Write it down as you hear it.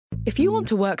If you want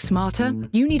to work smarter,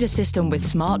 you need a system with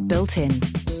smart built-in.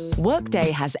 Workday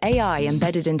has AI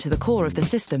embedded into the core of the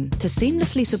system to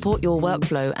seamlessly support your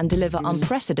workflow and deliver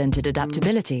unprecedented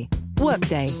adaptability.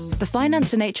 Workday, the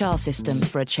finance and HR system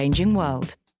for a changing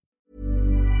world.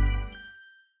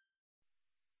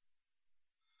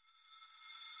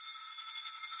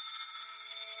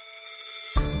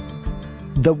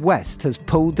 The West has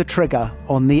pulled the trigger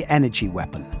on the energy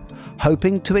weapon,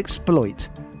 hoping to exploit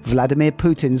Vladimir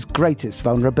Putin's greatest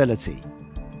vulnerability.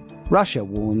 Russia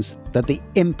warns that the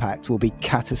impact will be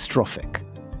catastrophic.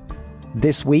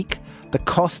 This week, the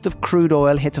cost of crude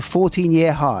oil hit a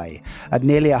 14-year high at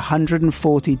nearly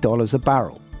 $140 a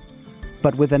barrel.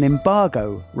 But with an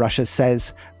embargo, Russia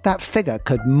says, that figure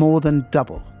could more than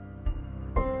double.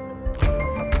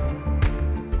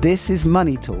 This is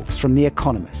Money Talks from The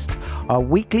Economist, our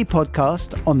weekly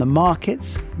podcast on the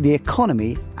markets, the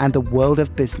economy, and the world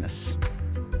of business.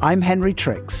 I'm Henry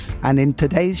Tricks, and in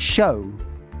today's show,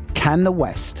 can the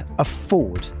West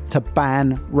afford to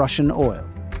ban Russian oil?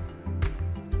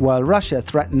 While Russia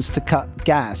threatens to cut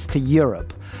gas to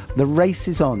Europe, the race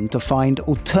is on to find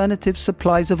alternative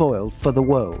supplies of oil for the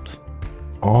world.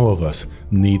 All of us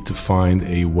need to find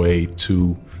a way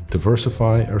to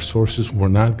diversify our sources. We're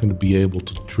not going to be able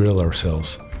to drill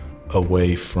ourselves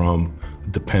away from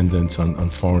dependence on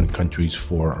foreign countries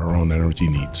for our own energy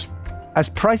needs. As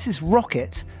prices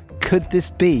rocket, could this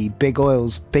be big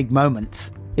oil's big moment?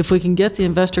 If we can get the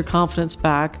investor confidence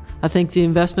back, I think the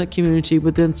investment community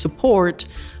would then support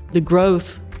the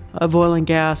growth of oil and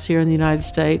gas here in the United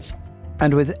States.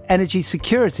 And with energy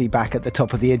security back at the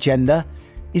top of the agenda,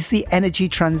 is the energy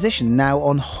transition now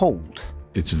on hold?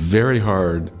 It's very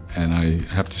hard, and I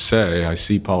have to say, I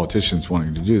see politicians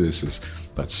wanting to do this, is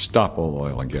let's stop all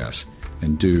oil and gas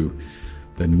and do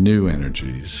the new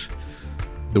energies.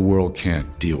 The world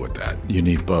can't deal with that. You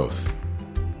need both.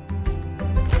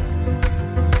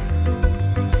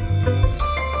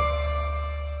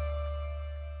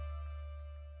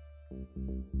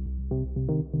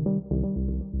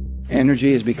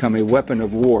 Energy has become a weapon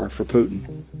of war for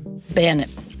Putin. Ban it.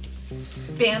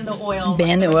 Ban the oil.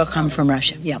 Ban the oil come from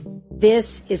Russia, yeah.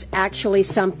 This is actually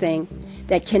something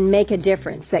that can make a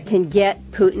difference, that can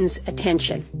get Putin's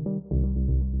attention.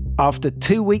 After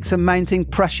 2 weeks of mounting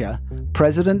pressure,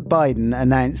 President Biden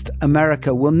announced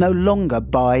America will no longer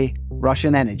buy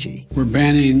Russian energy. We're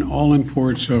banning all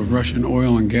imports of Russian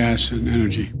oil and gas and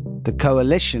energy. The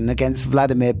coalition against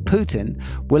Vladimir Putin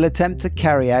will attempt to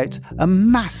carry out a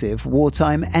massive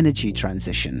wartime energy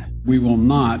transition. We will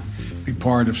not be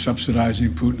part of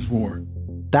subsidizing Putin's war.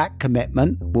 That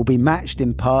commitment will be matched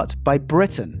in part by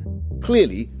Britain.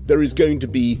 Clearly, there is going to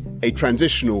be a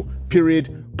transitional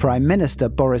period. Prime Minister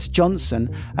Boris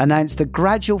Johnson announced a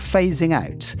gradual phasing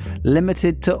out,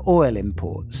 limited to oil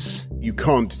imports. You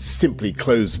can't simply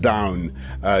close down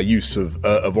use of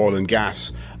oil and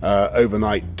gas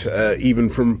overnight, even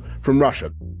from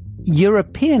Russia.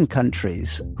 European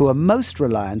countries, who are most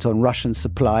reliant on Russian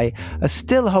supply, are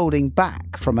still holding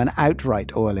back from an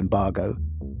outright oil embargo.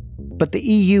 But the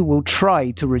EU will try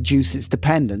to reduce its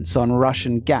dependence on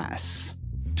Russian gas.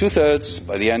 2/3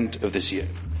 by the end of this year.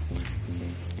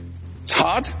 It's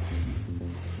hard,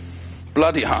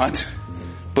 bloody hard,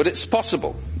 but it's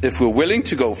possible if we're willing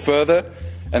to go further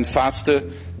and faster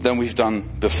than we've done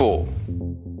before.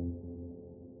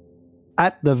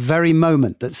 At the very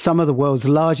moment that some of the world's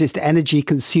largest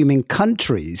energy-consuming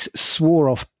countries swore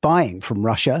off buying from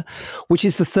Russia, which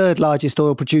is the third largest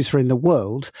oil producer in the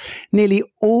world, nearly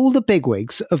all the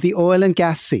bigwigs of the oil and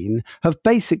gas scene have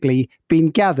basically been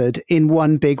gathered in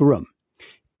one big room.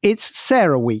 It's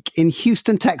Sarah Week in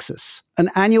Houston, Texas,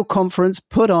 an annual conference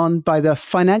put on by the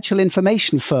financial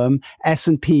information firm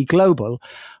S&P Global,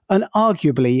 and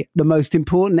arguably the most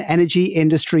important energy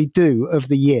industry do of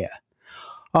the year.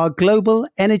 Our global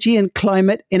energy and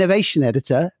climate innovation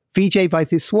editor, Vijay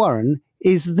Vaitheswaran,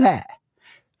 is there.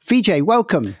 Vijay,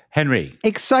 welcome. Henry.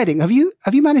 Exciting. Have you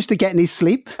managed to get any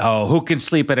sleep? Oh, who can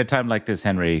sleep at a time like this,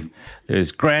 Henry?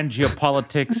 There's grand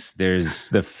geopolitics. There's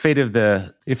the fate of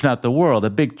the, if not the world,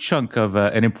 a big chunk of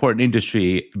an important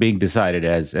industry being decided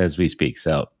as we speak.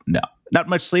 So, no. Not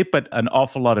much sleep, but an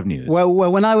awful lot of news. Well,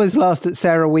 when I was last at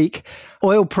Sarah Week,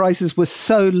 oil prices were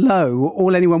so low,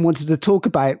 all anyone wanted to talk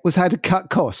about was how to cut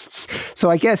costs.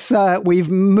 So I guess we've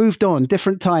moved on,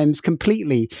 different times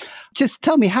completely. Just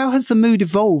tell me, how has the mood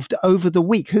evolved over the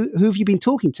week? Who have you been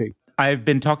talking to? I've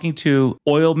been talking to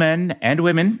oil men and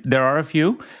women. There are a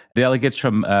few. Delegates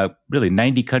from really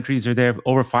 90 countries are there,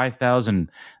 over 5,000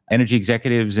 energy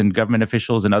executives and government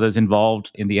officials and others involved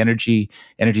in the energy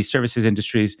services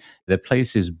industries. The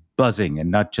place is buzzing, and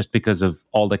not just because of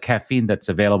all the caffeine that's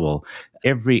available.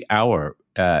 Every hour,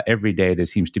 every day,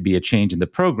 there seems to be a change in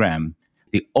the program.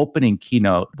 The opening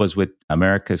keynote was with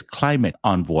America's climate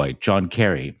envoy, John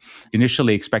Kerry,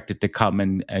 initially expected to come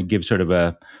and give sort of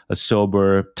a sober,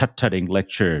 tut-tutting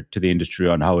lecture to the industry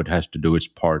on how it has to do its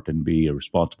part and be a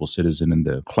responsible citizen in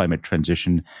the climate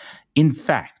transition. In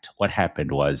fact, what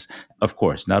happened was, of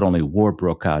course, not only war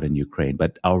broke out in Ukraine,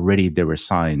 but already there were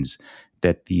signs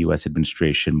that the U.S.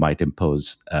 administration might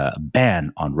impose a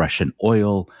ban on Russian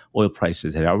oil. Oil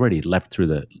prices had already leapt through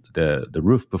the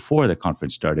roof before the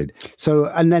conference started. So,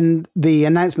 and then the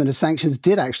announcement of sanctions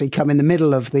did actually come in the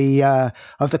middle of the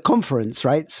conference,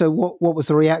 right? So, what was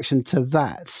the reaction to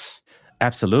that?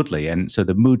 Absolutely, and so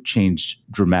the mood changed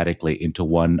dramatically into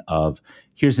one of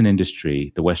here's an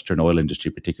industry, the Western oil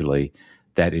industry particularly,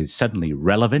 that is suddenly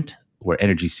relevant, where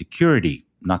energy security,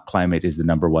 not climate, is the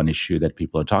number one issue that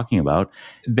people are talking about.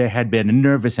 There had been a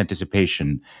nervous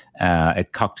anticipation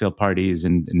at cocktail parties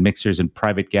and mixers and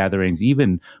private gatherings,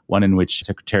 even one in which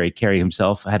Secretary Kerry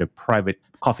himself had a private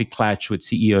coffee clatch with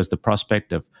CEOs. The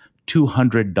prospect of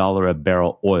 $200 a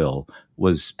barrel oil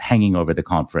was hanging over the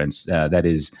conference. That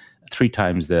is 3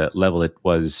 times the level it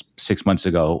was 6 months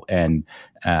ago, and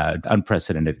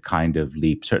unprecedented kind of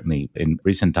leap, certainly in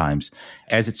recent times.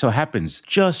 As it so happens,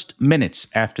 just minutes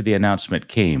after the announcement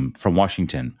came from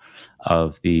Washington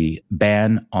of the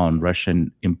ban on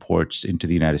Russian imports into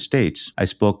the United States, I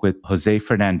spoke with Jose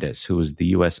Fernandez, who is the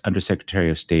U.S. Undersecretary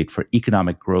of State for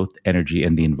Economic Growth, Energy,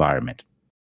 and the Environment.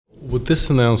 What this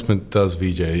announcement does,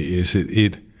 Vijay, is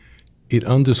it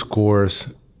underscores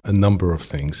a number of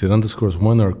things. It underscores,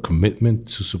 one, our commitment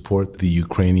to support the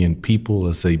Ukrainian people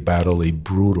as they battle a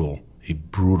brutal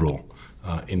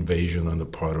invasion on the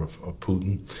part of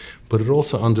Putin. But it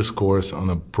also underscores, on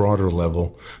a broader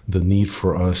level, the need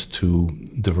for us to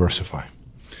diversify.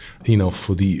 You know,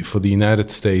 for the United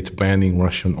States, banning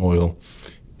Russian oil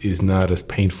is not as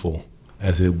painful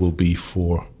as it will be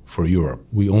for Europe.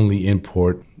 We only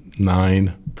import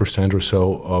 9% or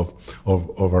so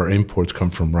of our imports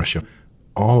come from Russia.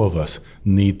 All of us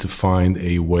need to find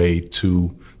a way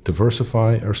to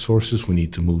diversify our sources. We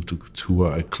need to move to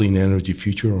a clean energy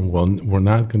future. And we're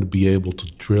not going to be able to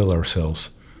drill ourselves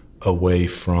away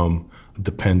from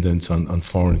dependence on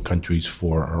foreign countries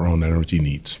for our own energy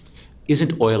needs.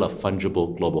 Isn't oil a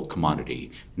fungible global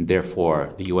commodity? And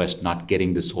therefore, the U.S. not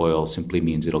getting this oil simply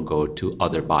means it'll go to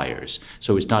other buyers.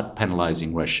 So it's not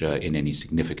penalizing Russia in any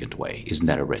significant way. Isn't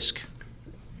that a risk?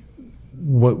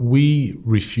 What we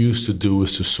refuse to do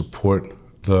is to support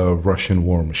the Russian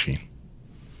war machine.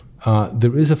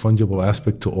 There is a fungible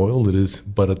aspect to oil,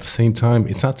 but at the same time,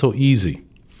 it's not so easy.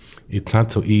 It's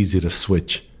not so easy to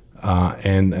switch.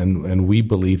 And we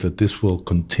believe that this will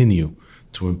continue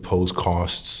to impose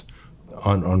costs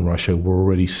on Russia. We're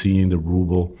already seeing the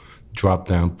ruble drop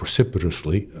down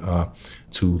precipitously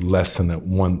to less than that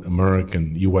 1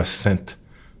 American U.S. cent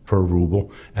per ruble,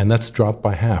 and that's dropped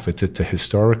by half. It's a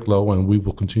historic low, and we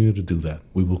will continue to do that.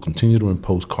 We will continue to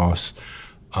impose costs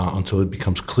until it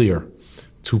becomes clear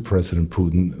to President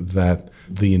Putin that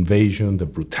the invasion, the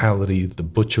brutality, the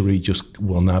butchery just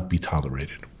will not be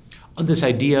tolerated. On this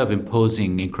idea of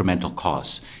imposing incremental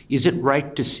costs, is it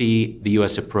right to see the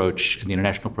U.S. approach and the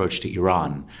international approach to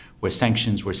Iran, where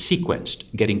sanctions were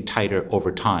sequenced, getting tighter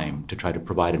over time to try to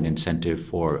provide an incentive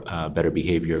for better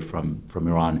behavior from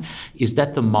Iran? Is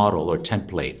that the model or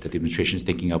template that the administration is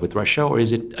thinking of with Russia, or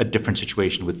is it a different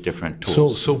situation with different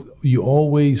tools? So you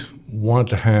always want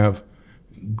to have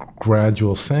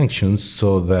gradual sanctions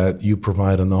so that you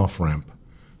provide an off-ramp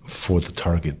for the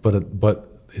target. But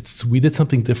we did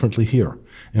something differently here.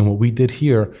 And what we did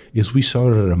here is we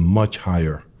started at a much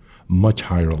higher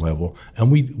level.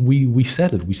 And we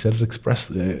said it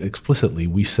explicitly.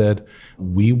 We said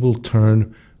we will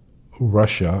turn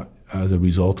Russia, as a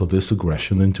result of this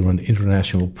aggression, into an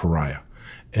international pariah.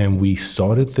 And we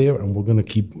started there, and we're going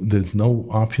to there's no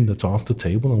option that's off the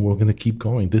table, and we're going to keep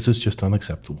going. This is just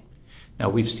unacceptable. Now,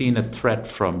 we've seen a threat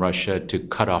from Russia to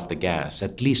cut off the gas,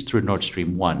 at least through Nord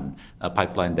Stream 1, a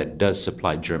pipeline that does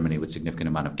supply Germany with a significant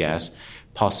amount of gas,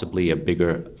 possibly a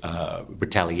bigger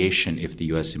retaliation if the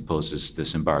U.S. imposes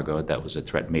this embargo. That was a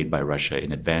threat made by Russia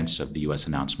in advance of the U.S.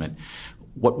 announcement.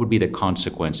 What would be the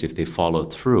consequence if they follow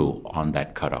through on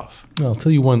that cutoff? I'll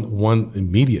tell you one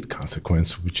immediate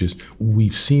consequence, which is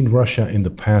we've seen Russia in the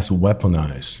past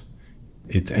weaponize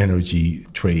its energy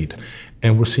trade.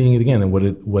 And we're seeing it again. And what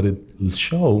it will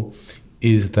show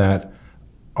is that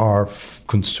our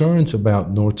concerns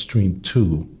about Nord Stream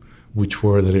 2, which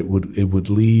were that it would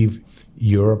leave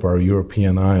Europe, our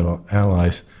European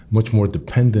allies, much more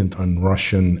dependent on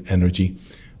Russian energy,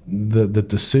 the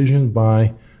decision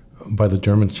by by the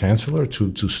German chancellor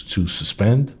to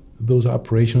suspend those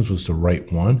operations was the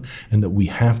right one, and that we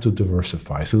have to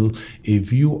diversify. So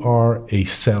if you are a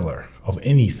seller of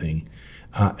anything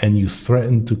and you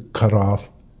threaten to cut off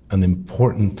an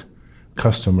important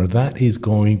customer, that is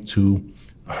going to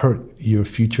hurt your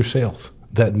future sales.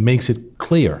 That makes it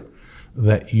clear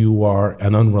that you are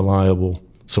an unreliable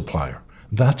supplier.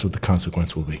 That's what the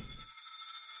consequence will be.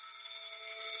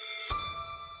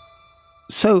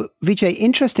 So, Vijay,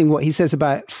 interesting what he says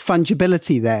about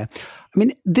fungibility there. I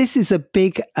mean, this is a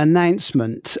big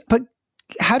announcement, but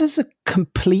how does a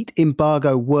complete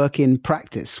embargo work in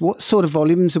practice? What sort of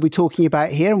volumes are we talking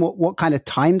about here, and what kind of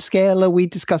timescale are we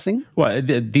discussing? Well,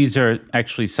 these are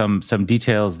actually some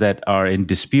details that are in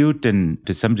dispute and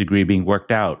to some degree being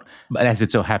worked out. But as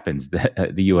it so happens,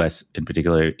 the U.S. in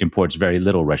particular imports very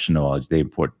little Russian oil. They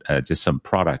import just some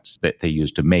products that they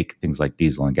use to make things like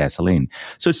diesel and gasoline.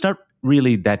 So it's not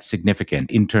really that significant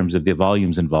in terms of the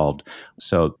volumes involved.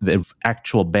 So the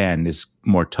actual ban is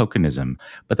more tokenism,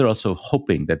 but they're also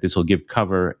hoping that this will give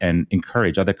cover and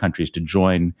encourage other countries to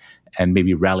join and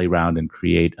maybe rally around and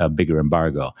create a bigger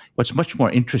embargo. What's much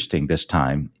more interesting this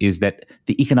time is that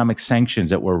the economic sanctions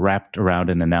that were wrapped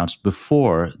around and announced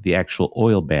before the actual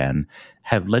oil ban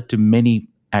have led to many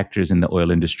actors in the oil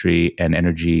industry and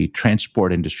energy,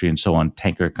 transport industry, and so on,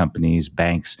 tanker companies,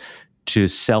 banks, to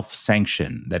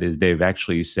self-sanction. That is, they've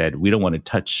actually said, we don't want to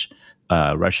touch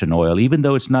Russian oil, even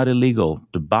though it's not illegal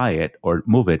to buy it or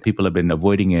move it. People have been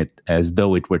avoiding it as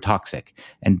though it were toxic.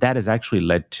 And that has actually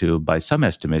led to, by some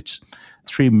estimates,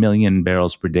 3 million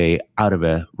barrels per day out of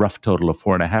a rough total of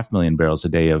 4.5 million barrels a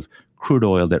day of crude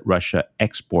oil that Russia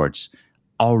exports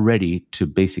already to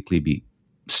basically be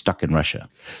stuck in Russia.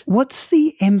 What's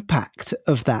the impact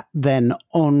of that then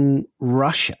on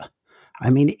Russia?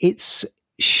 I mean, it's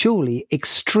surely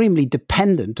extremely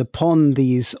dependent upon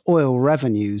these oil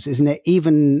revenues, isn't it,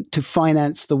 even to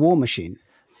finance the war machine?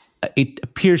 It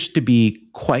appears to be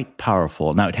quite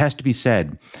powerful. Now, it has to be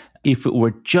said, if it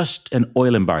were just an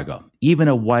oil embargo, even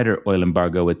a wider oil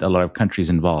embargo with a lot of countries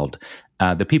involved,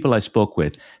 the people I spoke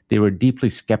with, they were deeply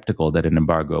skeptical that an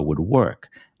embargo would work,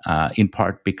 in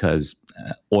part because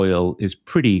oil is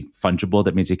pretty fungible.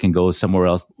 That means it can go somewhere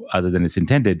else other than it's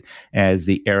intended, as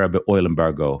the Arab oil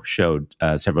embargo showed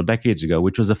several decades ago,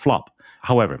 which was a flop.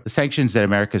 However, the sanctions that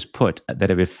America's put that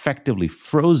have effectively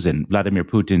frozen Vladimir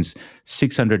Putin's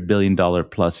 $600 billion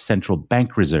plus central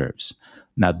bank reserves,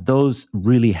 now those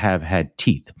really have had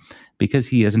teeth. Because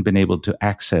he hasn't been able to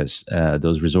access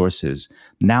those resources,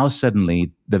 now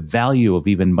suddenly the value of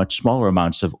even much smaller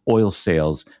amounts of oil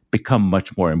sales become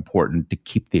much more important to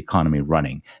keep the economy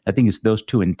running. I think it's those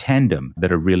two in tandem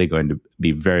that are really going to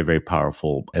be very, very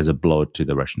powerful as a blow to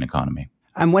the Russian economy.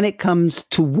 And when it comes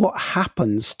to what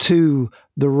happens to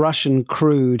the Russian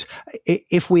crude,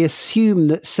 if we assume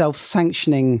that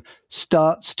self-sanctioning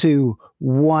starts to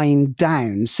wind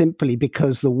down simply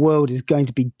because the world is going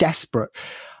to be desperate,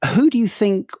 who do you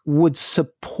think would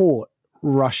support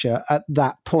Russia at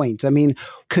that point? I mean,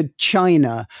 could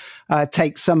China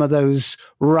take some of those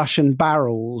Russian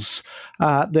barrels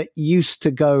that used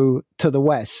to go to the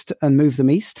West and move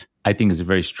them east? I think there's a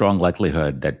very strong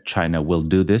likelihood that China will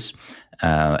do this,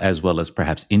 as well as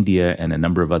perhaps India and a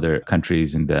number of other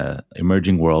countries in the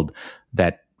emerging world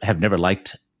that have never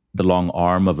liked the long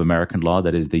arm of American law,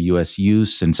 that is the U.S.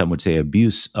 use and some would say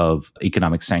abuse of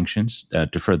economic sanctions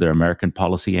to further American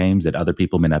policy aims that other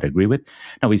people may not agree with.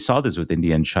 Now, we saw this with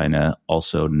India and China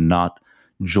also not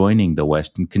joining the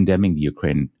West and condemning the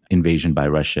Ukraine invasion by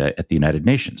Russia at the United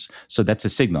Nations. So that's a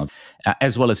signal,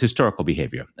 as well as historical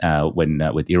behavior. When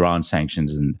with Iran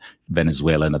sanctions and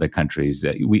Venezuela and other countries,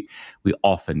 we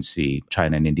often see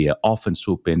China and India often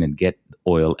swoop in and get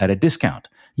oil at a discount.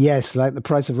 Yes, like the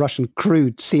price of Russian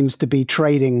crude seems to be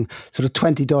trading sort of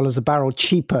 $20 a barrel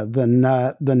cheaper than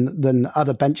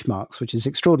other benchmarks, which is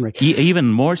extraordinary. Even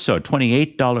more so,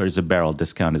 $28 a barrel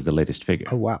discount is the latest figure.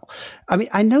 Oh, wow. I mean,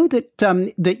 I know that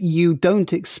that you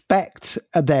don't expect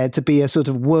there to be a sort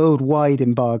of worldwide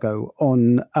embargo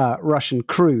on Russian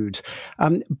crude,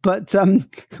 but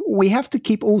we have to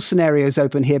keep all scenarios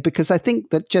open here, because I think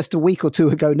that just a week or two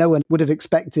ago, no one would have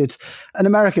expected an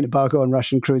American embargo on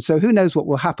Russian crude. So who knows what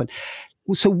will happen.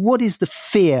 So what is the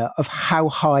fear of how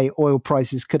high oil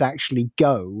prices could actually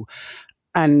go?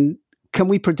 And can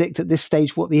we predict at this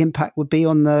stage what the impact would be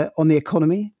on the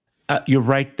economy? You're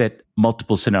right that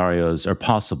multiple scenarios are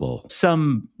possible.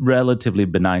 Some relatively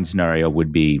benign scenario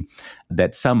would be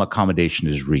that some accommodation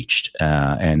is reached,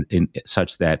 and in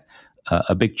such that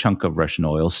a big chunk of Russian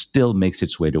oil still makes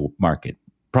its way to market.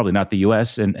 probably not the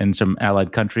U.S. and some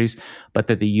allied countries, but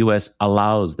that the U.S.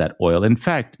 allows that oil. In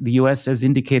fact, the U.S. has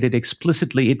indicated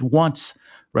explicitly it wants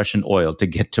Russian oil to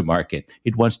get to market.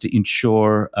 It wants to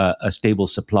ensure a stable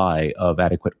supply of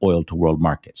adequate oil to world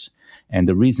markets. And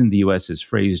the reason the U.S. has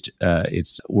phrased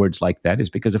its words like that is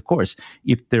because, of course,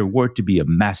 if there were to be a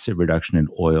massive reduction in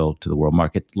oil to the world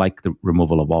market, like the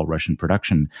removal of all Russian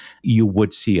production, you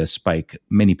would see a spike,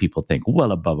 many people think,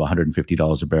 well above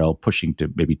 $150 a barrel, pushing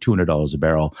to maybe $200 a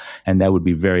barrel. And that would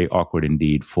be very awkward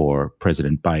indeed for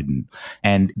President Biden.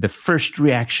 And the first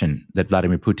reaction that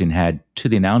Vladimir Putin had to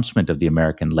the announcement of the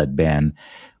American-led ban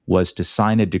was to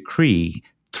sign a decree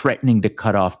threatening to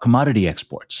cut off commodity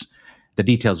exports. The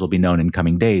details will be known in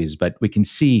coming days, but we can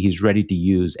see he's ready to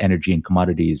use energy and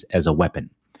commodities as a weapon.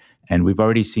 And we've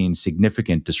already seen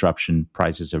significant disruption.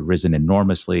 Prices have risen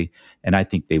enormously, and I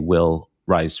think they will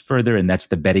rise further. And that's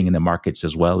the betting in the markets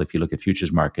as well, if you look at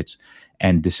futures markets.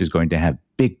 And this is going to have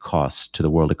big costs to the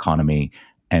world economy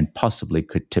and possibly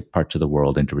could tip parts of the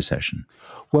world into recession.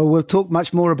 Well, we'll talk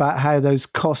much more about how those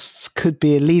costs could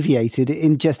be alleviated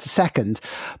in just a second.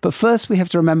 But first, we have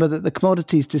to remember that the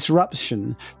commodities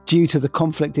disruption due to the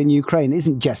conflict in Ukraine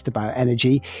isn't just about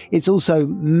energy. It's also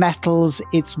metals,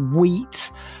 it's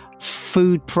wheat,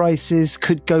 food prices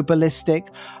could go ballistic.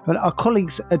 But our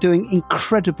colleagues are doing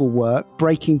incredible work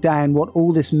breaking down what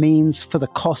all this means for the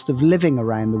cost of living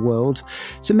around the world.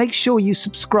 So make sure you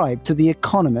subscribe to The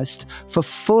Economist for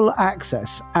full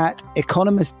access at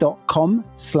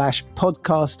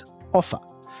economist.com/podcast offer.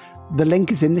 The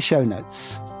link is in the show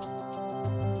notes.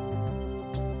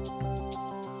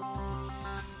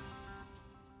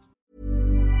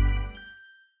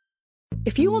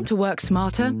 If you want to work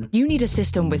smarter, you need a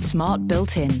system with smart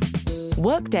built-in.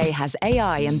 Workday has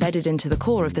AI embedded into the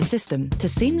core of the system to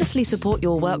seamlessly support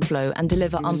your workflow and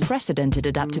deliver unprecedented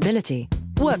adaptability.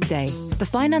 Workday, the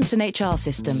finance and HR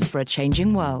system for a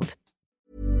changing world.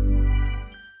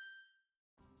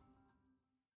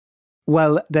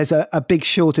 Well, there's a big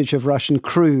shortage of Russian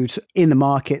crude in the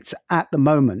markets at the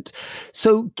moment.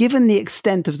 So given the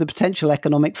extent of the potential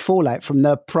economic fallout from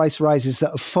the price rises that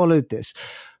have followed this,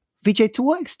 Vijay, to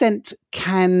what extent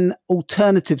can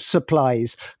alternative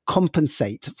supplies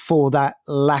compensate for that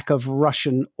lack of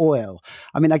Russian oil?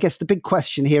 I mean, I guess the big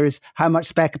question here is how much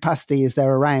spare capacity is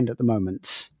there around at the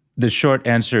moment? The short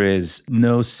answer is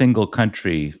no single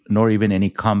country, nor even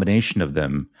any combination of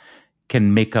them,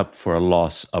 can make up for a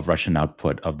loss of Russian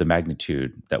output of the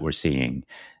magnitude that we're seeing,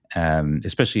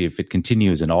 especially if it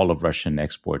continues and all of Russian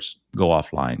exports go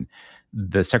offline.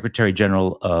 The Secretary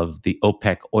General of the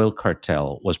OPEC oil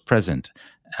cartel was present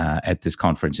at this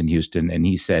conference in Houston, and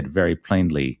he said very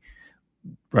plainly,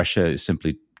 Russia is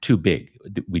simply too big.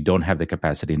 We don't have the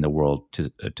capacity in the world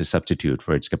to substitute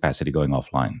for its capacity going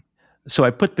offline. So I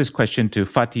put this question to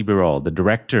Fatih Birol, the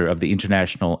director of the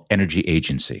International Energy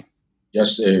Agency.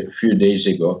 Just a few days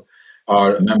ago,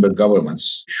 our member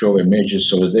governments show a major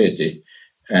solidarity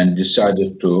and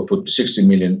decided to put 60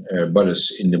 million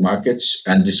barrels in the markets.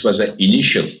 And this was an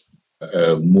initial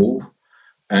move.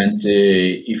 And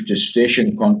if the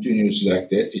situation continues like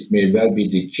that, it may well be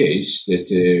the case that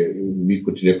we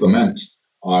could recommend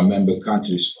our member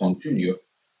countries continue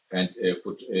and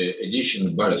put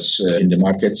additional barrels in the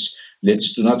markets.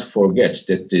 Let's do not forget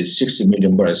that the 60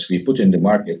 million barrels we put in the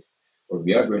market, or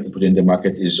we are going to put in the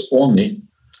market, is only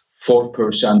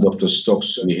 4% of the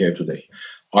stocks we have today.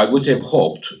 I would have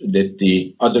hoped that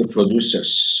the other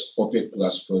producers, OPEC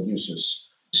Plus producers,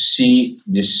 see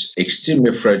this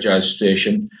extremely fragile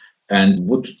situation and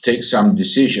would take some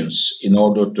decisions in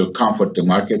order to comfort the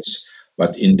markets.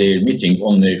 But in their meeting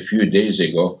only a few days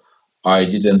ago, I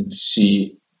didn't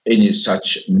see any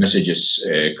such messages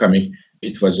coming.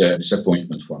 It was a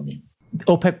disappointment for me.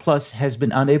 OPEC Plus has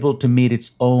been unable to meet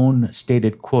its own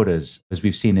stated quotas, as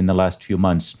we've seen in the last few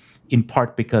months, in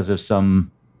part because of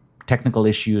some technical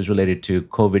issues related to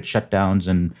COVID shutdowns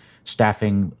and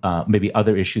staffing, maybe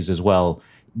other issues as well.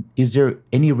 Is there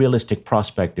any realistic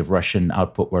prospect if Russian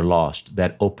output were lost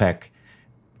that OPEC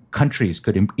countries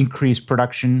could increase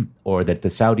production, or that the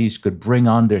Saudis could bring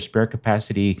on their spare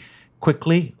capacity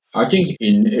quickly? I think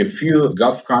in a few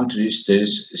Gulf countries,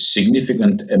 there's a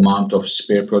significant amount of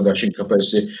spare production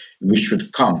capacity which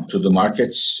should come to the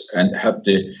markets and help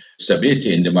the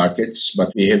stability in the markets.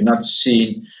 But we have not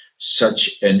seen such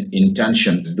an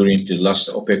intention during the last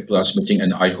OPEC Plus meeting,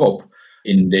 and I hope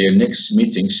in their next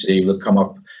meetings they will come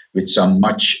up with some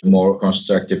much more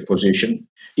constructive position.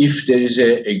 If there is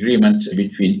an agreement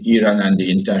between Iran and the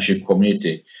international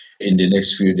community in the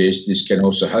next few days, this can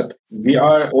also help. We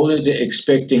are already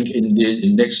expecting in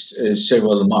the next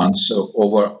several months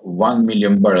over 1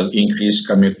 million barrel increase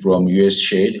coming from U.S.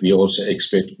 shale. We also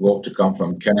expect growth to come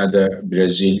from Canada,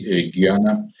 Brazil,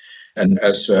 Guyana, and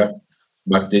elsewhere.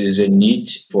 But there is a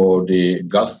need for the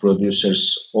Gulf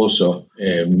producers also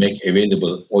make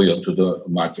available oil to the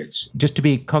markets. Just to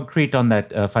be concrete on that,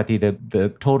 Fatih, the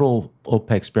total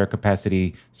OPEC spare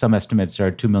capacity, some estimates are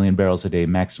 2 million barrels a day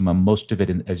maximum, most of it,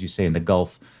 as you say, in the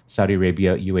Gulf, Saudi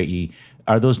Arabia, UAE.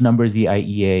 Are those numbers the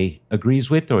IEA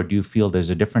agrees with, or do you feel there's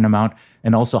a different amount?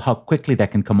 And also how quickly that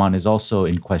can come on is also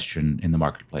in question in the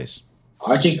marketplace.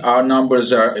 I think our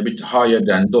numbers are a bit higher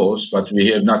than those, but we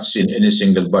have not seen any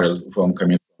single barrel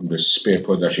coming from the spare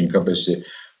production capacity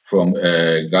from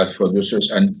Gulf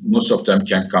producers, and most of them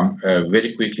can come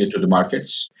very quickly to the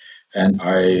markets. And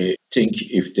I think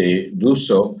if they do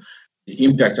so, the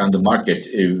impact on the market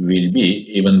will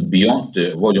be even beyond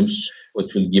the volumes,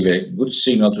 which will give a good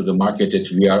signal to the market that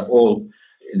we are all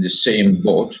in the same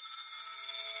boat.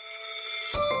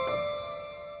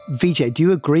 Vijay, do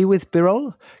you agree with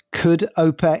Birol? Could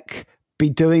OPEC be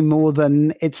doing more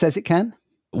than it says it can?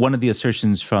 One of the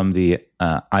assertions from the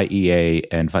IEA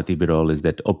and Fatih Birol is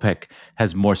that OPEC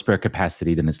has more spare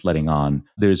capacity than it's letting on.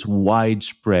 There's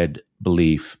widespread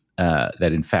belief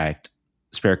that, in fact,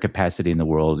 spare capacity in the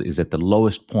world is at the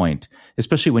lowest point,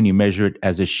 especially when you measure it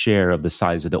as a share of the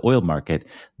size of the oil market,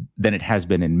 than it has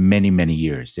been in many, many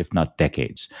years, if not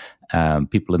decades.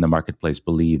 People in the marketplace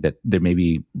believe that there may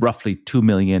be roughly 2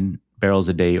 million barrels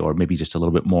a day, or maybe just a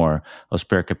little bit more, of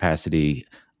spare capacity,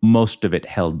 most of it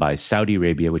held by Saudi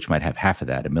Arabia, which might have half of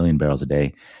that, 1 million barrels a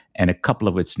day, and a couple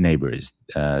of its neighbors,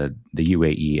 the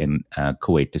UAE and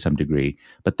Kuwait to some degree.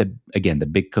 But the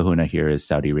big kahuna here is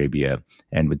Saudi Arabia.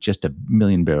 And with just 1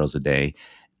 million barrels a day,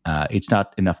 it's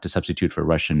not enough to substitute for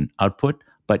Russian output.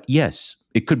 But yes,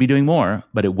 it could be doing more,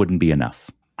 but it wouldn't be enough.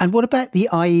 And what about the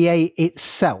IEA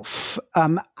itself?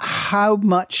 How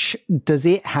much does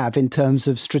it have in terms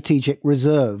of strategic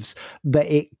reserves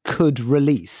that it could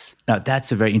release? Now,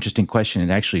 that's a very interesting question,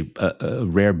 and actually a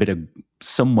rare bit of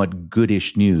somewhat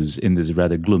goodish news in this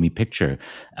rather gloomy picture.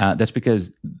 That's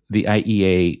because the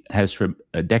IEA has for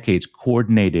decades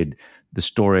coordinated the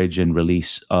storage and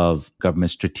release of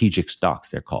government strategic stocks,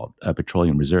 they're called,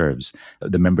 petroleum reserves.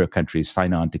 The member countries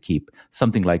sign on to keep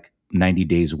something like 90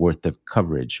 days worth of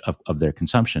coverage of their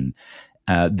consumption.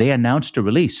 They announced a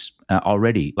release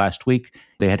already last week.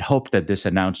 They had hoped that this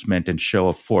announcement and show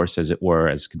of force, as it were,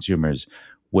 as consumers,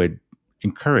 would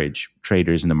encourage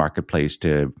traders in the marketplace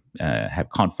to have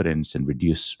confidence and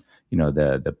reduce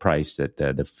the price, that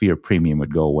the fear premium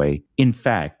would go away. In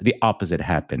fact, the opposite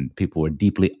happened. People were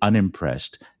deeply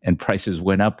unimpressed, and prices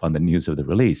went up on the news of the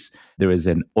release. There was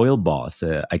an oil boss,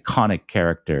 an iconic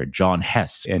character, John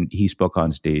Hess, and he spoke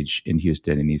on stage in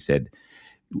Houston, and he said,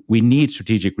 "We need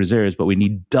strategic reserves, but we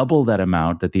need double that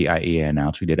amount that the IEA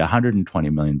announced. We did 120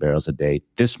 million barrels a day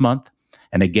this month,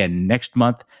 and again next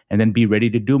month, and then be ready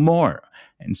to do more."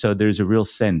 And so there's a real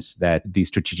sense that these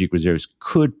strategic reserves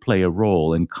could play a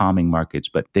role in calming markets,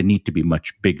 but they need to be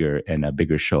much bigger and a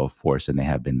bigger show of force than they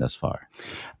have been thus far.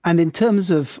 And in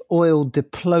terms of oil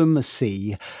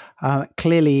diplomacy,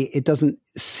 clearly it doesn't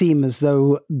seem as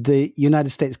though the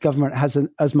United States government has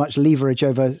as much leverage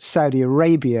over Saudi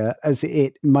Arabia as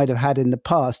it might have had in the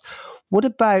past. What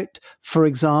about, for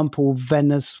example,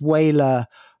 Venezuela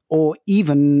or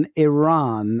even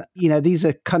Iran? These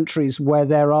are countries where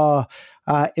there are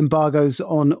embargoes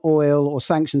on oil or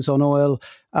sanctions on oil.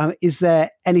 Is there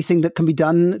anything that can be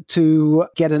done to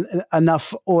get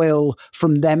enough oil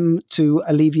from them to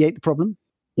alleviate the problem?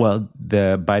 Well,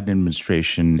 the Biden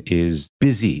administration is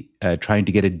busy trying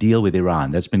to get a deal with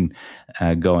Iran. That's been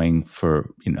going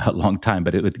for a long time,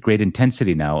 but with great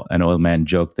intensity now. An oil man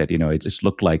joked that it just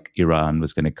looked like Iran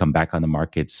was going to come back on the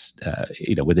markets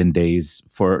within days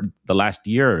for the last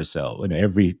year or so.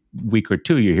 Every week or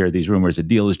two you hear these rumors a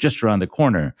deal is just around the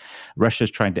corner.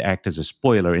 Russia's trying to act as a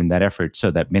spoiler in that effort,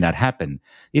 so that may not happen.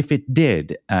 If it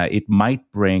did, it might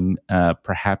bring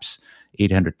perhaps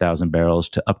 800,000 barrels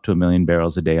to up to 1 million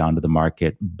barrels a day onto the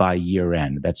market by year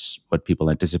end. That's what people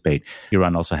anticipate.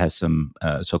 Iran also has some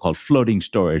so-called floating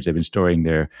storage. They've been storing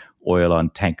their oil on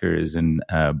tankers and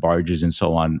barges and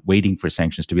so on, waiting for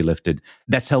sanctions to be lifted.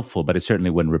 That's helpful, but it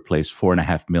certainly wouldn't replace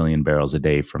 4.5 million barrels a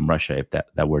day from Russia if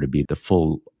that were to be the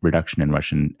full reduction in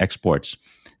Russian exports.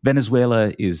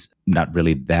 Venezuela is not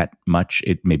really that much.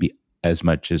 It may be as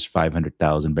much as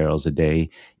 500,000 barrels a day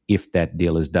if that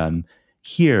deal is done.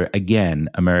 Here, again,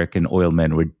 American oil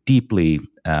men were deeply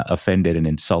offended and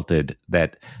insulted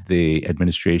that the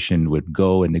administration would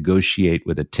go and negotiate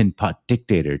with a tin pot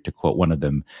dictator, to quote one of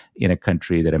them, in a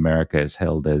country that America has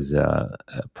held as a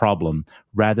problem,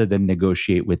 rather than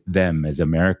negotiate with them as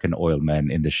American oil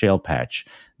men in the shale patch.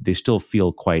 They still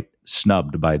feel quite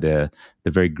snubbed by the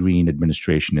very green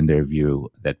administration, in their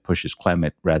view, that pushes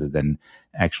climate rather than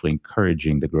actually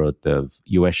encouraging the growth of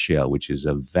U.S. shale, which is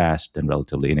a vast and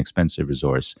relatively inexpensive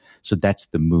resource. So that's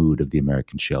the mood of the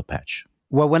American shale patch.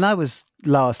 Well, when I was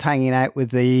last hanging out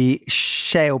with the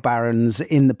shale barons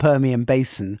in the Permian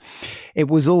Basin, it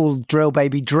was all drill,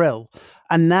 baby, drill.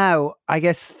 And now I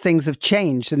guess things have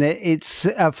changed, and it's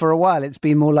for a while it's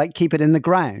been more like keep it in the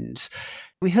ground.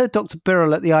 We heard Dr.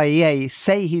 Birol at the IEA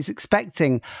say he's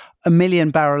expecting a 1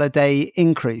 million barrel a day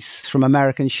increase from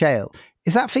American shale.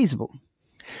 Is that feasible?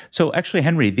 So actually,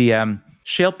 Henry, the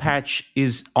shale patch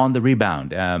is on the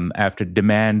rebound after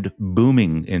demand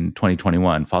booming in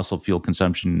 2021. Fossil fuel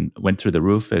consumption went through the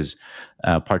roof as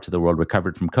parts of the world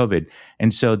recovered from COVID.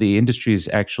 And so the industry is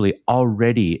actually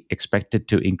already expected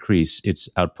to increase its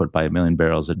output by 1 million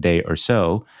barrels a day or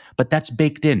so. But that's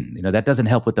baked in. That doesn't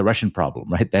help with the Russian problem,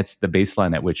 right? That's the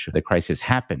baseline at which the crisis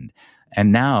happened.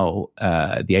 And now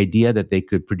the idea that they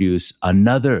could produce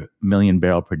another 1 million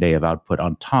barrel per day of output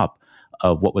on top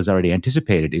of what was already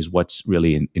anticipated is what's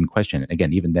really in question. And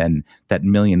again, even then, that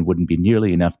million wouldn't be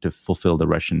nearly enough to fulfill the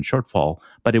Russian shortfall,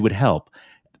 but it would help.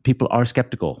 People are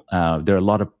skeptical. There are a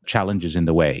lot of challenges in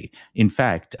the way. In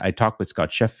fact, I talked with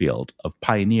Scott Sheffield of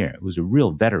Pioneer, who's a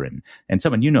real veteran, and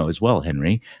someone you know as well,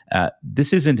 Henry.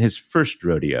 This isn't his first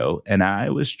rodeo, and I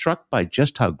was struck by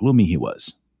just how gloomy he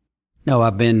was. No,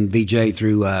 I've been VJ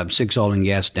through 6 oil and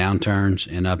gas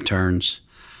downturns and upturns.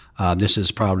 This is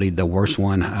probably the worst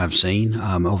one I've seen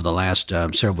over the last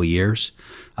several years.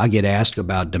 I get asked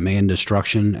about demand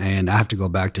destruction, and I have to go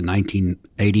back to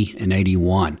 1980 and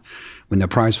 81 when the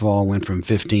price of oil went from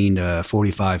 $15 to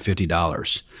 $45,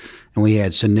 $50. And we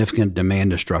had significant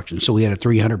demand destruction. So we had a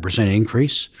 300%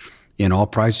 increase in oil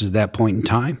prices at that point in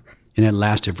time, and it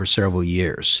lasted for several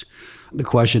years. The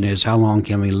question is, how long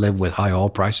can we live with high oil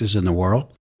prices in the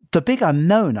world? The big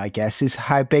unknown, I guess, is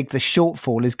how big the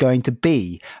shortfall is going to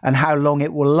be and how long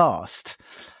it will last.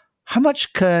 How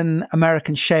much can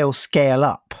American shale scale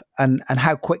up, and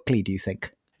how quickly do you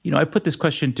think? I put this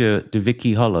question to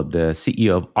Vicki Hollub, the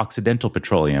CEO of Occidental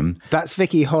Petroleum. That's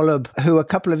Vicki Hollub, who a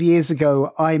couple of years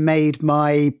ago I made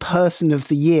my Person of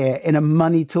the Year in a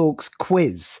Money Talks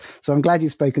quiz. So I'm glad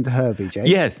you've spoken to her, Vijay.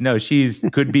 Yes, no, she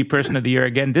could be Person of the Year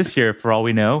again this year, for all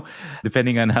we know,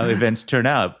 depending on how events turn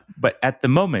out. But at the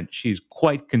moment, she's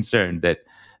quite concerned that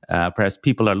perhaps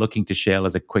people are looking to shale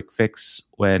as a quick fix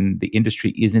when the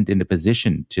industry isn't in a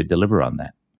position to deliver on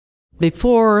that.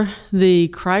 Before the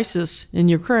crisis in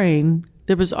Ukraine,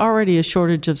 there was already a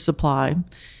shortage of supply.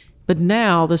 But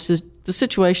now the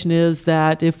situation is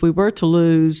that if we were to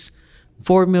lose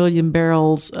 4 million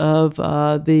barrels of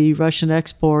the Russian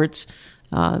exports,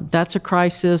 that's a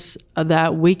crisis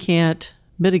that we can't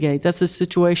mitigate. That's a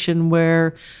situation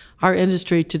where our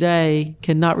industry today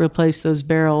cannot replace those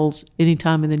barrels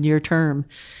anytime in the near term.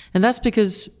 And that's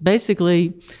because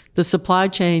basically the supply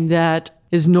chain that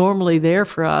is normally there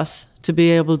for us to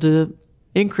be able to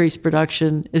increase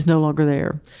production is no longer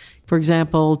there. For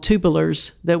example,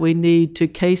 tubulars that we need to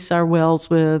case our wells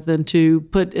with and to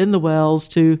put in the wells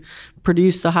to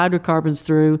produce the hydrocarbons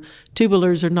through,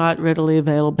 tubulars are not readily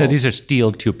available. No, these are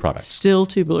steel tube products. Steel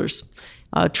tubulars.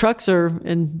 Trucks are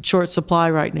in short supply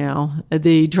right now.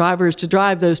 The drivers to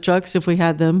drive those trucks, if we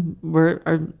had them,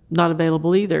 are not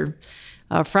available either.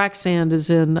 Frac sand is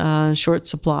in short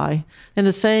supply.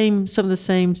 And some of the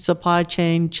same supply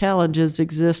chain challenges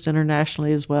exist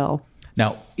internationally as well.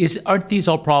 Now, aren't these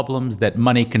all problems that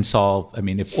money can solve? I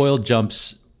mean, if oil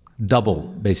jumps double,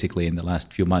 basically, in the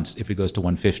last few months, if it goes to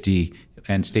 150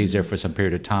 and stays there for some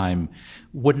period of time,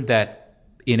 wouldn't that,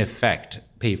 in effect,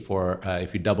 pay for,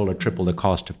 if you double or triple the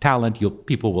cost of talent,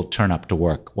 people will turn up to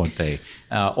work, won't they?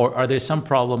 Or are there some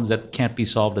problems that can't be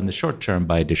solved in the short term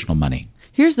by additional money?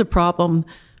 Here's the problem.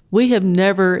 We have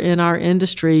never in our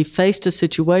industry faced a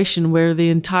situation where the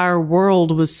entire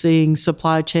world was seeing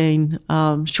supply chain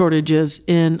shortages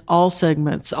in all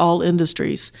segments, all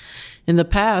industries. In the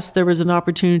past, there was an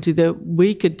opportunity that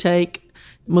we could take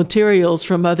materials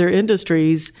from other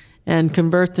industries and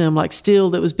convert them, like steel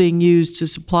that was being used to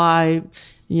supply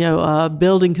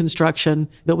building construction.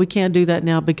 But we can't do that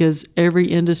now because every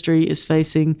industry is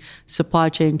facing supply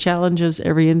chain challenges.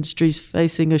 Every industry is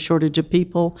facing a shortage of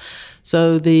people.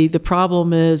 So the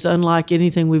problem is unlike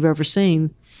anything we've ever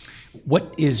seen.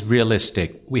 What is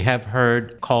realistic? We have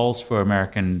heard calls for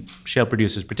American shale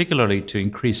producers, particularly, to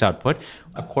increase output.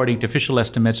 According to official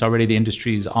estimates, already the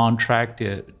industry is on track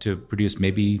to produce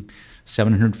maybe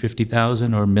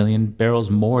 750,000 or 1 million barrels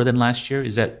more than last year.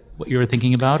 Is that what you're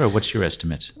thinking about, or what's your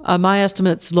estimate? My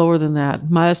estimate's lower than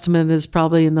that. My estimate is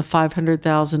probably in the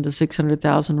 500,000 to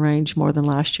 600,000 range more than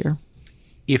last year.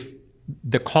 If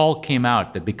the call came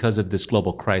out that because of this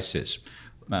global crisis,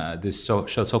 this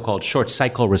so-called short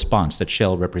cycle response that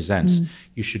Shell represents,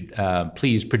 you should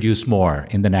please produce more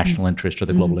in the national interest or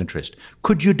the global interest.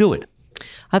 Could you do it?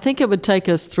 I think it would take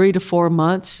us 3 to 4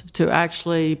 months to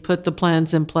actually put the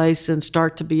plans in place and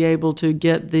start to be able to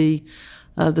get the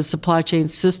supply chain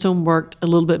system worked a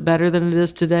little bit better than it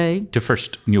is today. To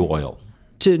first new oil.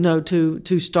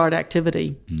 To start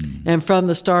activity. And from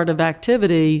the start of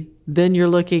activity, then you're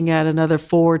looking at another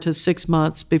 4 to 6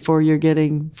 months before you're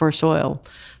getting first oil.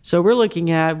 So we're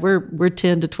looking at, we're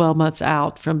 10 to 12 months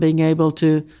out from being able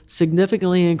to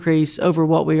significantly increase over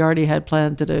what we already had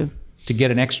planned to do. To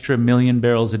get an extra 1 million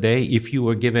barrels a day, if you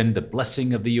were given the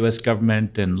blessing of the U.S.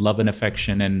 government and love and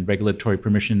affection and regulatory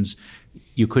permissions,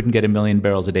 you couldn't get 1 million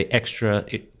barrels a day extra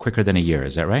quicker than a year.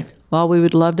 Is that right? Well, we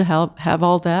would love to have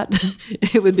all that.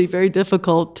 It would be very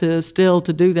difficult to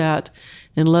do that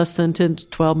in less than 10 to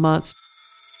 12 months.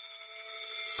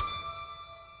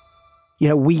 You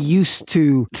know, we used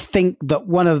to think that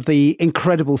one of the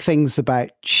incredible things about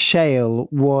shale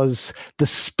was the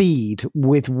speed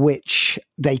with which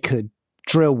they could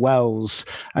drill wells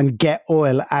and get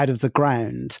oil out of the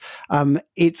ground.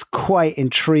 It's quite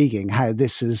intriguing how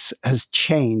this has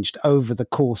changed over the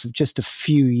course of just a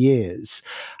few years.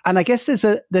 And I guess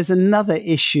there's another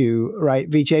issue, right,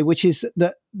 Vijay, which is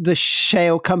that the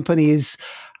shale companies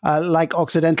like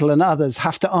Occidental and others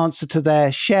have to answer to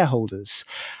their shareholders.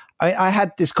 I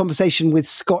had this conversation with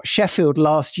Scott Sheffield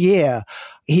last year.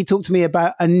 He talked to me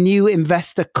about a new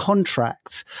investor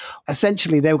contract.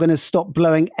 Essentially, they were going to stop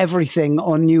blowing everything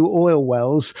on new oil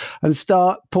wells and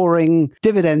start pouring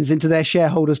dividends into their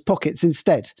shareholders' pockets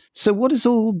instead. So what does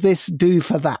all this do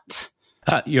for that?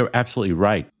 You're absolutely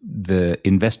right. The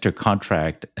investor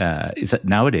contract is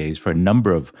nowadays, for a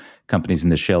number of companies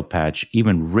in the shale patch,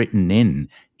 even written in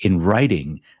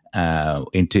writing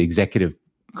into executive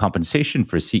compensation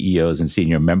for CEOs and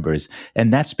senior members.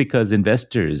 And that's because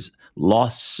investors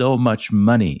lost so much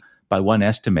money. By one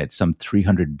estimate, some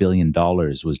 $300 billion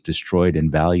was destroyed in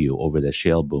value over the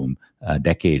shale boom,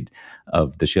 decade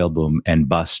of the shale boom and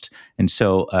bust. And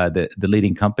so the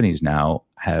leading companies now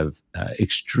have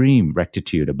extreme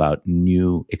rectitude about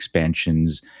new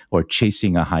expansions or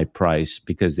chasing a high price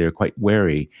because they're quite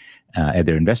wary, and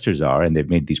their investors are, and they've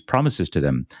made these promises to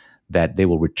them that they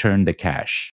will return the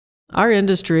cash. Our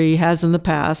industry has in the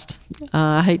pate,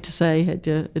 I hate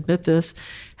to admit this,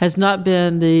 has not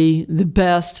been the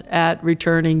best at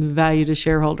returning value to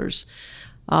shareholders.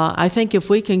 I think if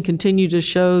we can continue to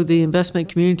show the investment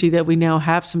community that we now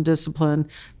have some discipline,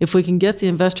 if we can get the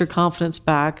investor confidence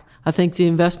back, I think the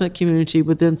investment community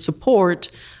would then support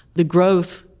the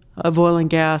growth of oil and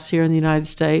gas here in the United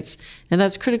States. And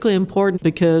that's critically important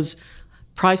because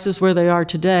prices where they are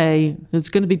today, it's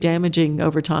going to be damaging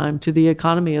over time to the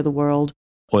economy of the world.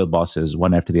 Oil bosses,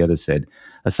 one after the other, said,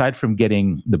 aside from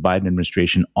getting the Biden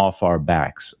administration off our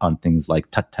backs on things like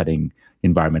tut-tutting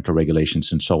environmental regulations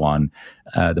and so on,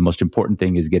 the most important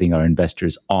thing is getting our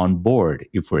investors on board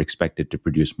if we're expected to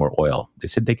produce more oil. They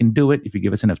said they can do it if you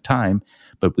give us enough time,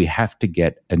 but we have to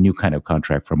get a new kind of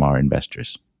contract from our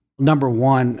investors. Number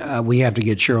one, we have to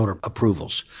get shareholder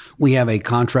approvals. We have a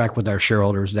contract with our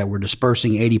shareholders that we're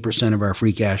dispersing 80% of our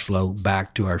free cash flow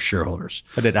back to our shareholders.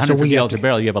 But at $150 a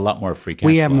barrel, you have a lot more free cash flow.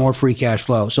 We have more free cash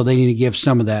flow, so they need to give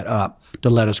some of that up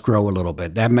to let us grow a little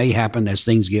bit. That may happen as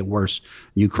things get worse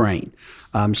in Ukraine.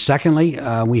 Secondly,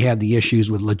 we have the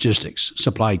issues with logistics,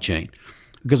 supply chain,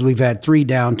 because we've had 3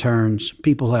 downturns.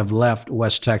 People have left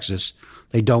West Texas.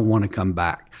 They don't want to come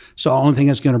back. So the only thing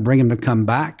that's going to bring them to come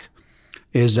back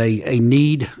is a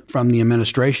need from the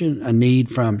administration, a need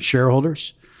from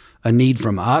shareholders, a need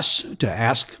from us to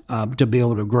ask to be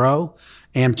able to grow,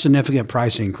 and significant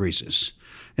price increases.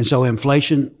 And so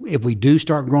inflation, if we do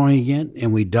start growing again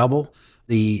and we double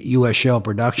the U.S. shale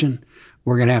production,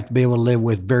 we're going to have to be able to live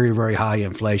with very, very high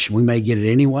inflation. We may get it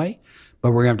anyway,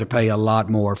 but we're going to have to pay a lot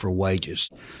more for wages.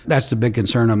 That's the big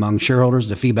concern among shareholders,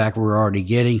 the feedback we're already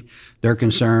getting. They're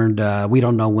concerned, we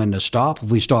don't know when to stop. If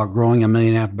we start growing 1.5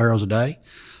 million barrels a day,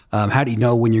 how do you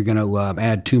know when you're going to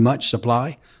add too much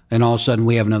supply? And all of a sudden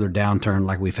we have another downturn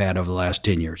like we've had over the last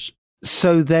 10 years.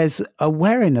 So there's a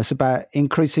wariness about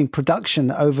increasing production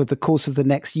over the course of the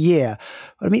next year.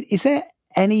 I mean, is there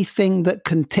anything that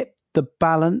can tip the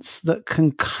balance that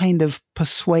can kind of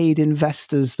persuade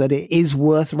investors that it is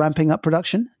worth ramping up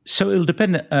production? So it'll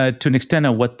depend to an extent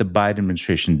on what the Biden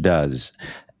administration does.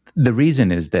 The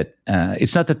reason is that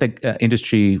it's not that the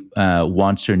industry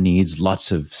wants or needs lots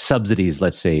of subsidies,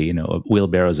 let's say,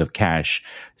 wheelbarrows of cash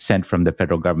sent from the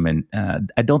federal government.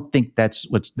 I don't think that's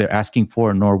what they're asking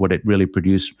for, nor would it really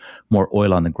produce more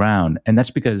oil on the ground. And that's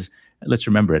because, let's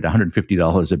remember, at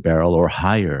 $150 a barrel or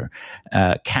higher,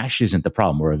 cash isn't the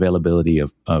problem, or availability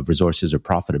of resources or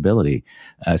profitability.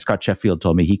 Scott Sheffield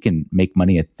told me he can make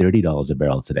money at $30 a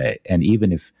barrel today. And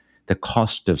even if the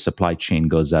cost of supply chain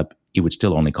goes up, it would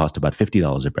still only cost about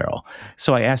 $50 a barrel.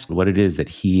 So I asked what it is that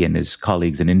he and his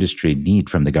colleagues in industry need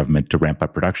from the government to ramp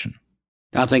up production.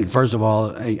 I think, first of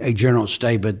all, a general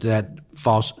statement that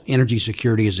energy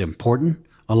security is important,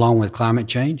 along with climate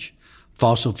change.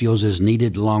 Fossil fuels is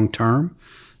needed long term.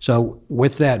 So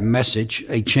with that message,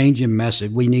 a change in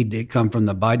message, we need to come from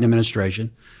the Biden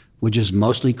administration, which is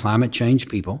mostly climate change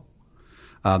people.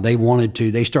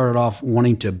 They started off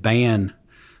wanting to ban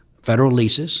federal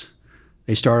leases.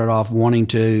 They started off wanting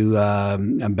to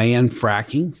ban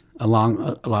fracking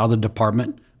along a lot of the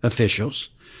department officials.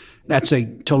 That's a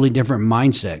totally different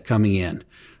mindset coming in.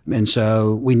 And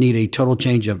so we need a total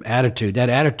change of attitude. That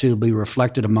attitude will be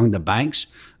reflected among the banks.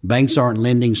 Banks aren't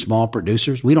lending small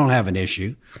producers. We don't have an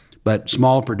issue, but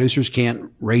small producers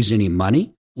can't raise any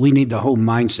money. We need the whole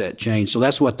mindset change. So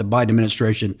that's what the Biden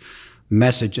administration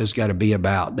message has got to be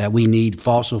about, that we need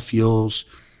fossil fuels,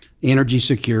 energy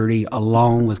security,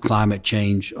 along with climate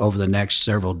change over the next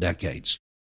several decades.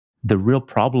 The real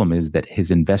problem is that his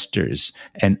investors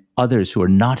and others who are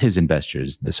not his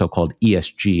investors, the so-called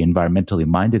ESG, environmentally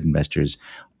minded investors,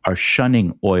 are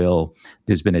shunning oil.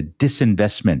 There's been a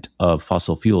disinvestment of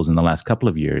fossil fuels in the last couple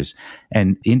of years.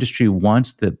 And the industry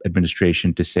wants the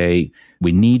administration to say,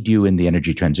 we need you in the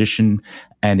energy transition,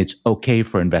 and it's okay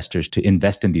for investors to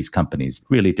invest in these companies,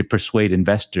 really to persuade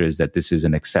investors that this is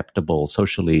an acceptable,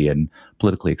 socially and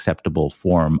politically acceptable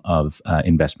form of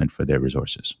investment for their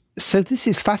resources. So this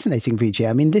is fascinating, Vijay.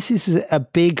 I mean, this is a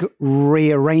big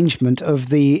rearrangement of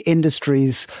the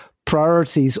industry's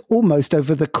priorities almost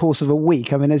over the course of a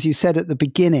week. I mean, as you said at the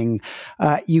beginning,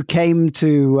 you came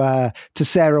to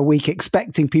Sarah Week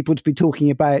expecting people to be talking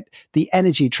about the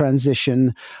energy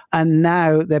transition, and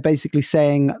now they're basically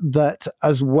saying that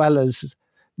as well as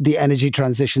the energy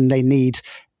transition, they need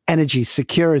energy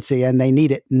security, and they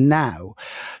need it now.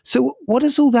 So what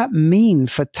does all that mean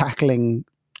for tackling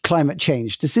climate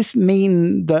change? Does this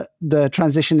mean that the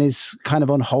transition is kind of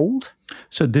on hold?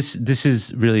 So this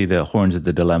is really the horns of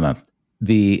the dilemma.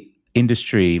 The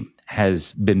industry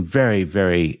has been very,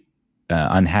 very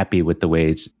unhappy with the way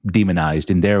it's demonized.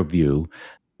 In their view,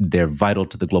 they're vital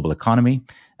to the global economy.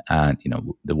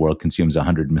 The world consumes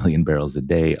 100 million barrels a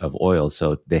day of oil,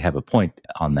 so they have a point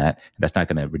on that. That's not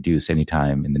going to reduce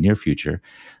anytime in the near future.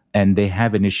 And they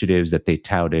have initiatives that they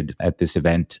touted at this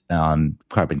event on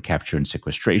carbon capture and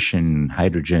sequestration,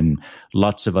 hydrogen,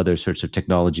 lots of other sorts of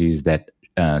technologies that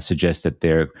suggest that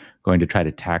they're going to try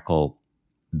to tackle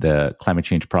the climate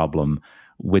change problem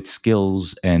with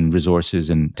skills and resources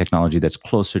and technology that's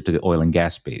closer to the oil and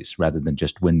gas base rather than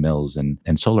just windmills and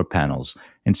solar panels.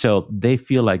 And so they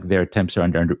feel like their attempts are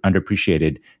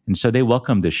underappreciated. And so they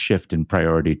welcome this shift in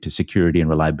priority to security and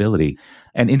reliability.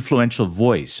 An influential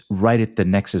voice right at the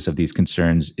nexus of these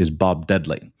concerns is Bob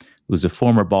Dudley, who's a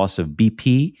former boss of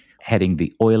BP, heading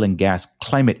the Oil and Gas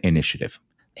Climate Initiative.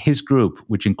 His group,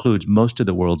 which includes most of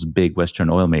the world's big Western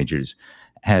oil majors,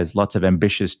 has lots of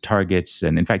ambitious targets,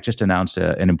 and in fact just announced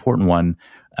an important one.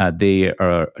 They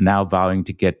are now vowing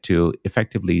to get to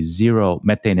effectively zero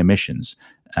methane emissions,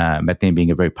 methane being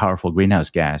a very powerful greenhouse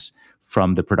gas,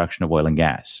 from the production of oil and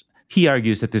gas. He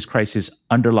argues that this crisis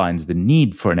underlines the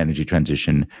need for an energy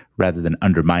transition rather than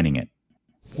undermining it.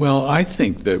 Well, I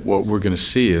think that what we're going to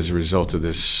see as a result of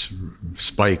this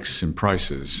spikes in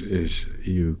prices is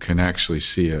you can actually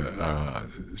see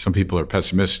some people are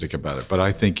pessimistic about it, but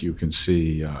I think you can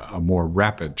see a more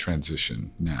rapid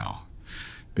transition now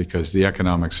because the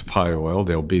economics of high oil,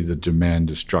 there'll be the demand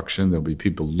destruction, there'll be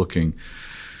people looking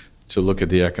at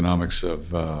the economics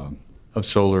of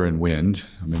solar and wind.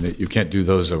 I mean, you can't do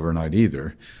those overnight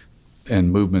either, and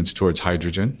movements towards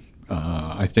hydrogen.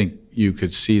 I think you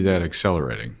could see that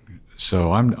accelerating.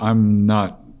 So I'm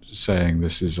not saying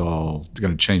this is all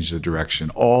going to change the direction.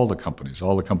 All the companies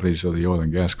of the Oil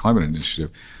and Gas Climate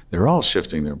Initiative, they're all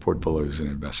shifting their portfolios and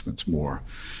investments more.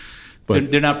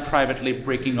 But they're not privately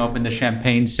breaking open the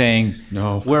champagne saying,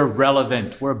 no, we're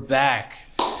relevant, we're back.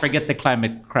 Forget the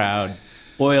climate crowd.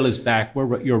 Oil is back.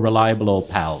 We're your reliable old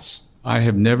pals. I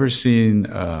have never seen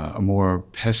a more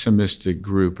pessimistic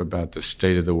group about the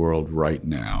state of the world right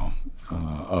now.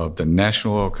 Of the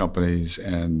national oil companies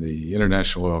and the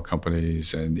international oil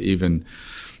companies and even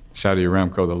Saudi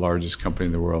Aramco, the largest company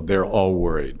in the world, they're all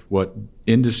worried. What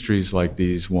industries like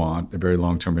these want, the very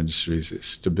long-term industries, is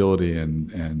stability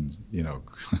and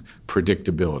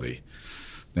predictability.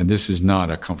 And this is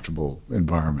not a comfortable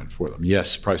environment for them.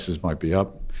 Yes, prices might be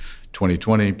up.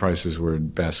 2020, prices were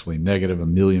vastly negative.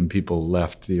 1 million people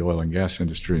left the oil and gas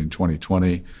industry in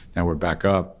 2020. Now we're back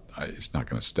up. It's not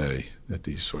going to stay at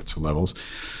these sorts of levels.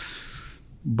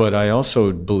 But I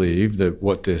also believe that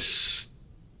what this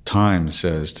time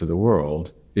says to the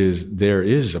world is there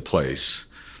is a place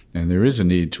and there is a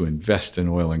need to invest in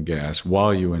oil and gas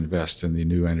while you invest in the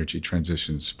new energy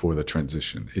transitions for the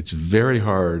transition. It's very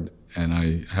hard, and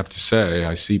I have to say,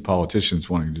 I see politicians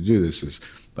wanting to do this, is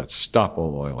let's stop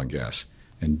all oil and gas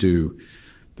and do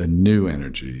the new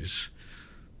energies.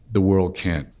 The world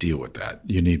can't deal with that.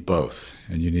 You need both,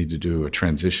 and you need to do a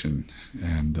transition.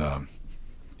 And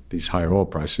these higher oil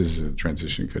prices, a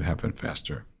transition could happen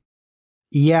faster.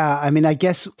 Yeah, I mean, I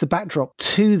guess the backdrop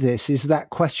to this is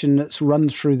that question that's run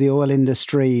through the oil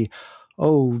industry,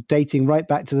 dating right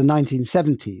back to the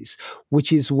 1970s,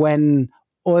 which is when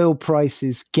oil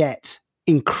prices get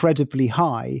incredibly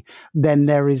high, then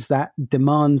there is that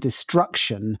demand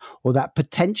destruction or that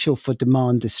potential for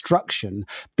demand destruction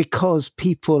because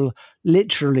people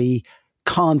literally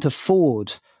can't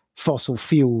afford fossil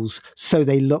fuels, so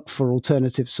they look for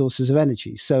alternative sources of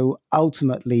energy. So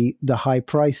ultimately, the high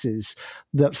prices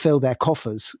that fill their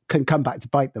coffers can come back to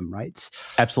bite them, right?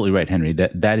 Absolutely right, Henry.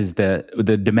 That is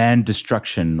the demand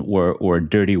destruction or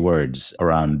dirty words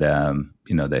around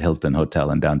the Hilton Hotel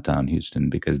in downtown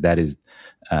Houston, because that is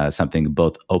something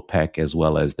both OPEC as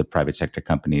well as the private sector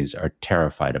companies are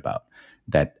terrified about,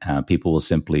 that people will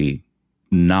simply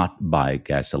not buy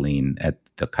gasoline at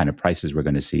the kind of prices we're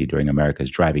going to see during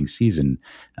America's driving season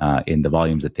in the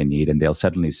volumes that they need. And they'll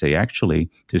suddenly say,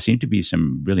 actually, there seem to be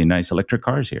some really nice electric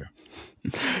cars here.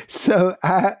 So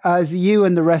as you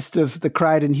and the rest of the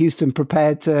crowd in Houston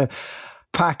prepare to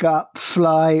pack up,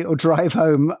 fly, or drive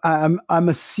home, I'm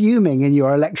assuming in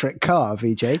your electric car,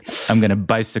 Vijay. I'm going to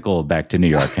bicycle back to New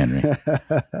York, Henry.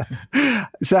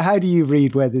 So how do you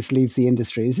read where this leaves the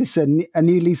industry? Is this a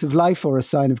new lease of life or a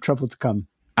sign of trouble to come?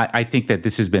 I think that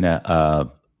this has been a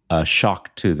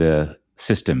shock to the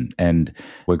system, and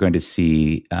we're going to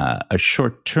see a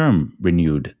short-term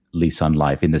renewed lease on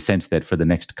life, in the sense that for the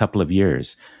next couple of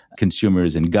years,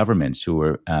 consumers and governments who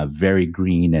are very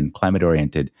green and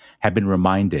climate-oriented have been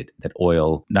reminded that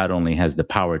oil not only has the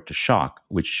power to shock,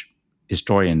 which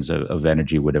historians of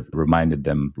energy would have reminded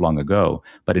them long ago,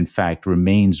 but in fact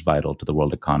remains vital to the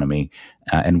world economy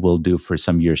and will do for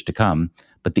some years to come.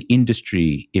 But the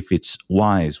industry, if it's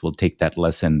wise, will take that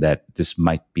lesson that this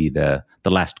might be the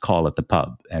last call at the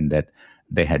pub, and that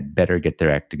they had better get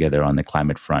their act together on the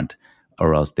climate front,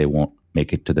 or else they won't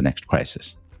make it to the next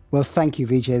crisis. Well, thank you,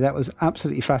 Vijay. That was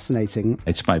absolutely fascinating.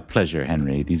 It's my pleasure,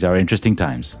 Henry. These are interesting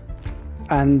times.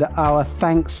 And our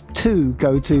thanks too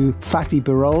go to Fatih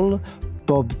Birol,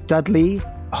 Bob Dudley,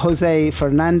 Jose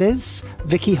Fernandez,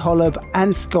 Vicky Holub,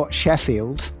 and Scott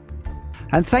Sheffield.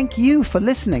 And thank you for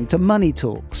listening to Money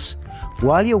Talks.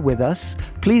 While you're with us,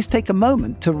 please take a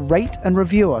moment to rate and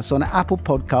review us on Apple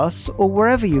Podcasts or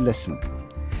wherever you listen.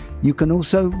 You can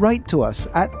also write to us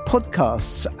at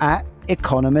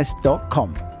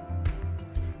podcasts@economist.com.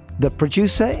 The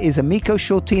producer is Amiko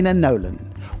Shortina Nolan,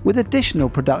 with additional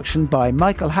production by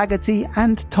Michael Haggerty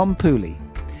and Tom Pooley.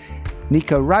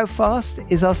 Nico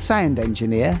Raufast is our sound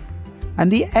engineer,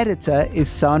 and the editor is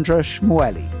Sandra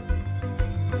Shmueli.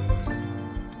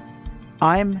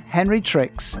 I'm Henry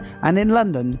Tricks, and in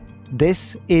London,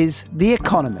 this is The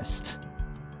Economist.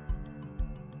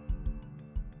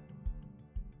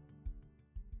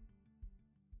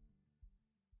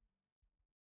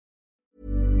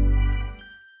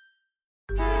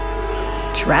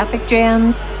 Traffic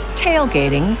jams,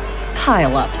 tailgating,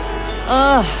 pile-ups.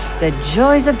 Ugh, the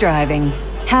joys of driving.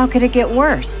 How could it get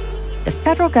worse? The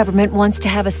federal government wants to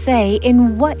have a say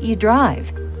in what you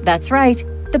drive. That's right.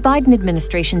 The Biden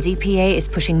administration's EPA is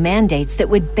pushing mandates that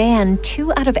would ban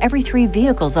 2 out of every 3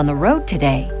 vehicles on the road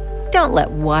today. Don't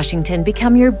let Washington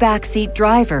become your backseat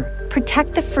driver.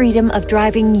 Protect the freedom of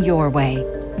driving your way.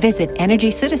 Visit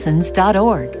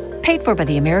EnergyCitizens.org. Paid for by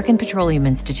the American Petroleum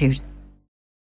Institute.